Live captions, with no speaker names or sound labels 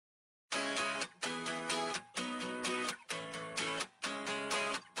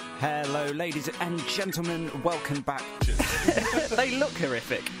Hello, ladies and gentlemen, welcome back. They look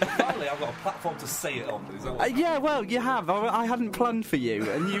horrific. Finally, I've got a platform to say it on. Is that what Yeah, well, you have. I hadn't planned for you,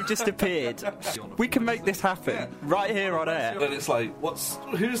 and you've just appeared. We can make this happen right here on air. And it's like,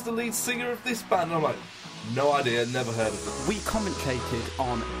 who's the lead singer of this band? And I'm like, no idea, never heard of them. We commentated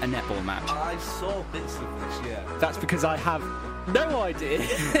on a netball match. I saw bits of this, yeah. That's because I have no idea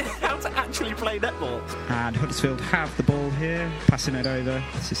how to actually play netball. And Huddersfield have the ball here, passing it over.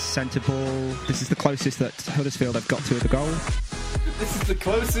 This is centre ball. This is the closest that Huddersfield have got to the goal. This is the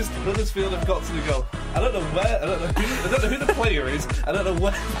closest Huddersfield have got to the goal. I don't know who the player is. I don't know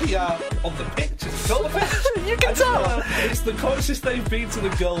where they are on the pitch. Is it on the pitch? You can tell. It's the closest they've been to the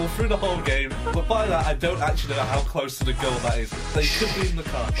goal through the whole game. But by that, I don't actually know how close to the goal that is. They could be in the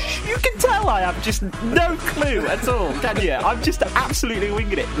car park. You can tell I have just no clue at all, can you? I'm just absolutely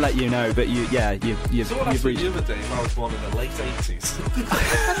winging it. Let you know, but you've Someone asked me reached. the other day if I was born in the late 80s.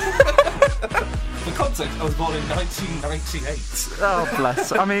 For context, I was born in 1998. Oh,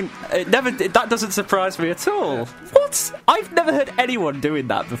 bless. I mean, that doesn't surprise me at all. What? I've never heard anyone doing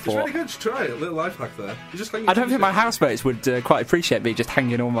that It's before. really good to try it. A little life hack there. You just hang I don't think my housemates would quite appreciate me just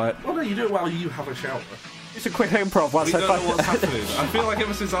hanging all my... Well, no, you do it while you have a shower. Just a quick improv whilst We I don't know what's happening. I feel like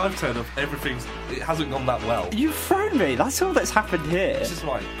ever since I've turned up, it hasn't gone that well. You've thrown me. That's all that's happened here. This is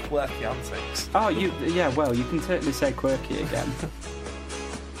like quirky antics. Oh, well, you can certainly say quirky again.